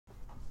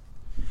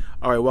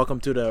All right, welcome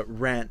to the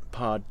Rant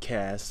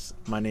Podcast.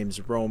 My name's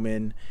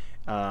Roman.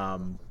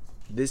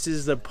 This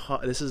is a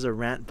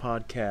rant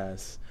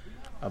podcast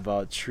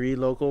about three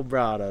local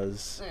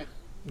brothers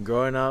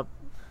growing up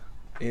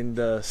in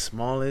the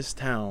smallest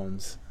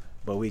towns,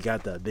 but we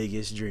got the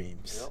biggest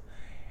dreams. Yep.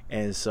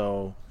 And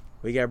so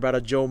we got brother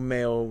Joe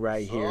Mayo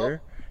right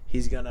here.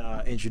 He's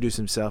gonna introduce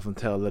himself and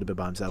tell a little bit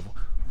about himself.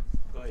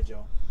 Go ahead,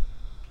 Joe.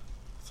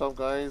 What's up,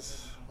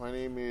 guys? My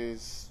name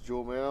is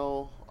Joe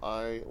Mel.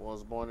 I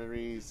was born and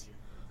raised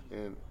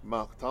in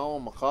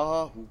Mactown,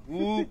 Makaha.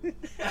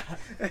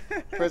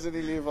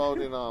 Presently live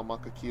out in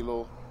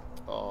Makakilo.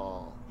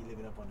 He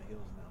living up on the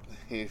hills now.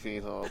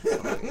 Living up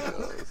on the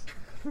hills.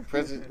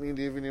 Presently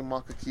living in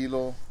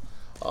Makakilo.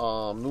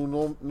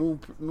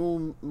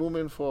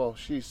 Newman for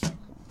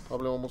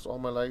probably almost all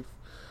my life.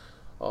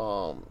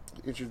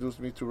 Introduced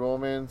me to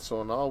Roman,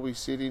 so now we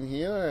sitting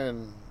here,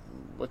 and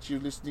what you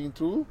listening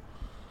to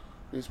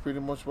is pretty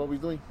much what we're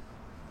doing.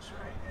 That's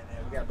right. And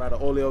then we got brother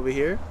Oli over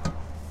here.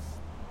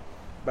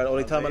 Brother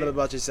Oli, tell me a little bit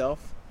about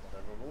yourself.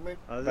 Newman.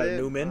 Brother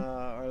Newman.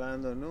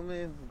 Orlando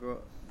Newman.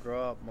 Grew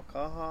up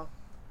Makaha.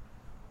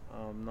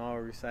 Now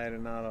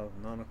residing out of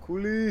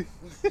Nanakuli.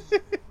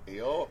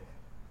 Yo.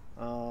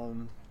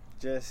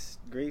 Just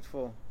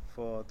grateful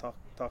for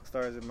talk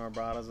stories with my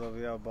brothers over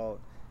here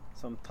about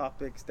some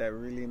topics that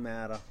really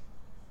matter.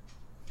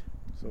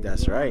 So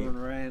That's right.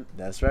 Rant.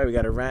 That's right. We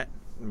got a rant.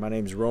 My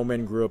name's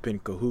Roman. Grew up in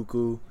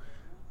Kahuku,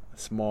 a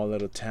small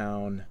little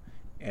town,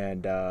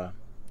 and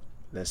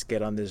let's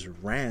get on this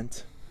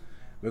rant.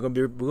 We're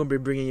gonna be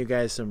bringing you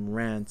guys some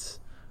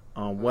rants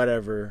on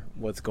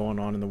what's going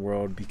on in the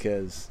world,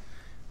 because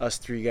us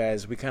three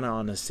guys, we kind of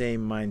on the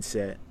same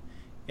mindset,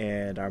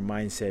 and our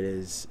mindset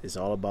is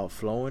all about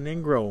flowing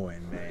and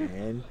growing,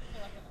 man.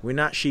 We're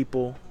not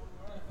sheeple.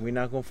 We're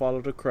not gonna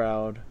follow the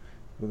crowd.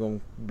 We're gonna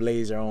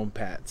blaze our own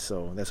path.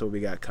 So that's what we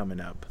got coming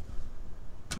up.